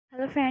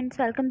friends,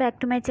 welcome back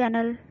to my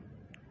channel.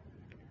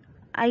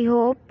 I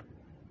hope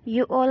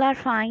you all are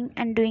fine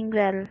and doing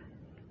well.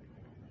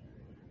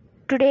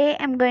 Today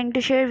I'm going to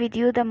share with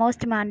you the most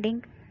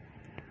demanding,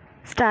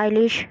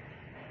 stylish,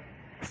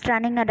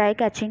 stunning and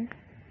eye-catching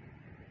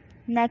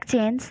neck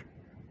chains.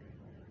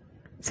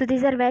 So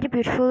these are very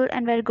beautiful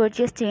and very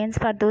gorgeous chains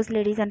for those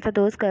ladies and for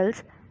those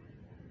girls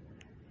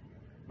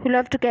who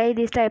love to carry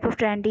this type of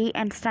trendy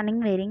and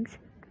stunning earrings.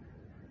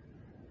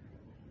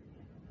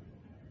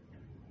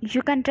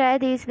 You can try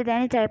these with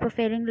any type of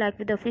earring, like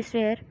with office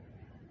wear,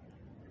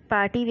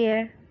 party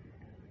wear,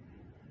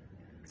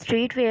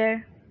 street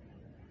wear,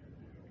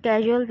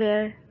 casual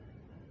wear,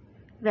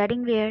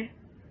 wedding wear,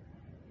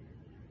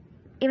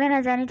 even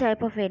as any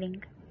type of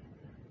earring.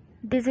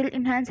 This will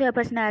enhance your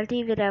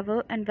personality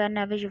wherever and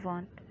whenever you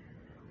want.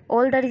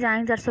 All the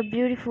designs are so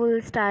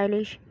beautiful,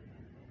 stylish,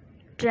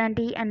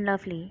 trendy and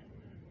lovely.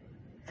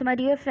 So my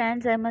dear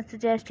friends, I must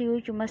suggest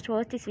you must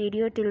watch this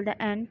video till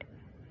the end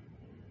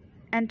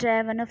and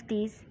try one of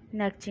these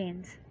neck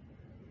chains.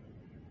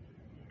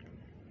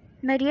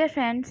 My dear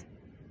friends,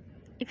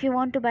 if you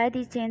want to buy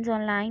these chains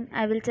online,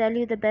 I will tell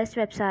you the best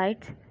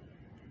websites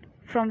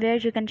from where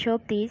you can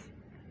shop these.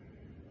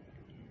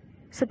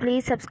 So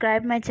please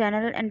subscribe my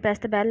channel and press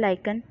the bell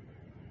icon.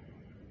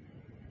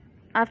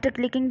 After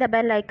clicking the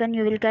bell icon,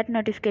 you will get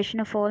notification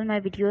of all my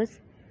videos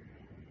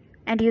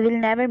and you will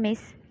never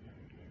miss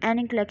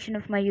any collection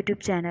of my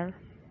YouTube channel.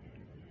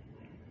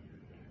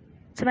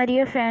 So my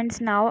dear friends,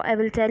 now I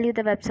will tell you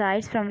the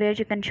websites from where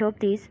you can shop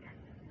these.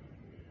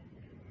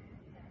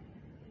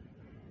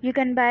 You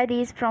can buy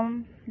these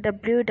from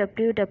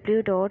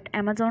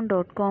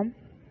www.amazon.com,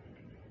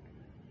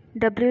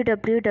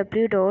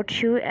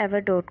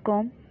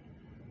 www.shoeever.com,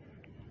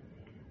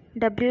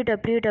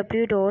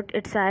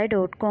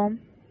 www.etsy.com,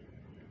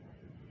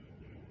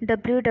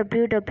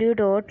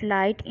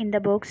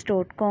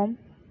 www.lightinthebox.com,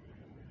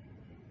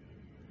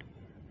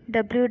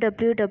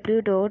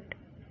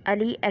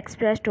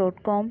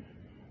 www.aliexpress.com,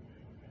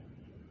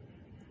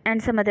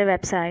 and some other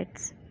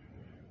websites.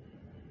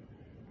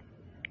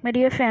 My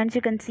dear friends,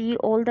 you can see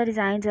all the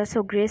designs are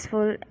so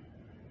graceful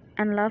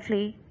and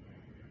lovely.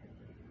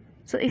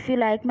 So if you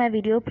like my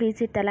video, please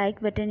hit the like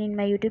button in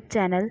my YouTube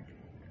channel.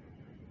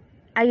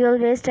 I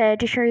always try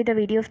to show you the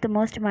video of the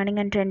most demanding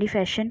and trendy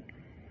fashion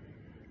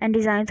and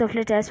designs of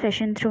latest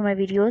fashion through my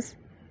videos.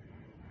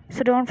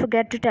 So don't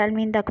forget to tell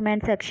me in the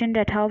comment section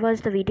that how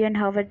was the video and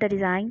how was the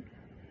design.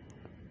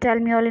 Tell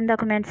me all in the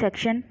comment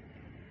section.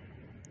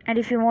 And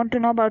if you want to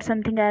know about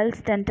something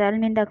else, then tell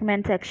me in the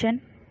comment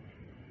section.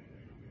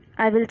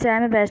 I will try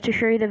my best to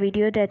show you the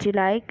video that you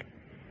like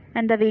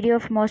and the video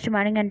of most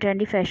demanding and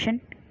trendy fashion.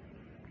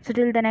 So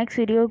till the next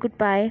video,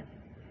 goodbye.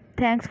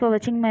 Thanks for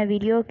watching my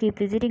video. Keep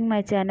visiting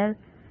my channel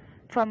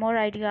for more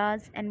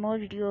ideas and more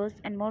videos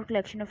and more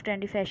collection of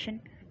trendy fashion.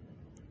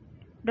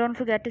 Don't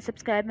forget to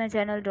subscribe my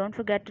channel. Don't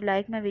forget to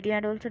like my video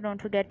and also don't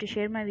forget to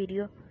share my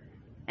video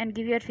and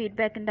give your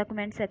feedback in the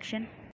comment section.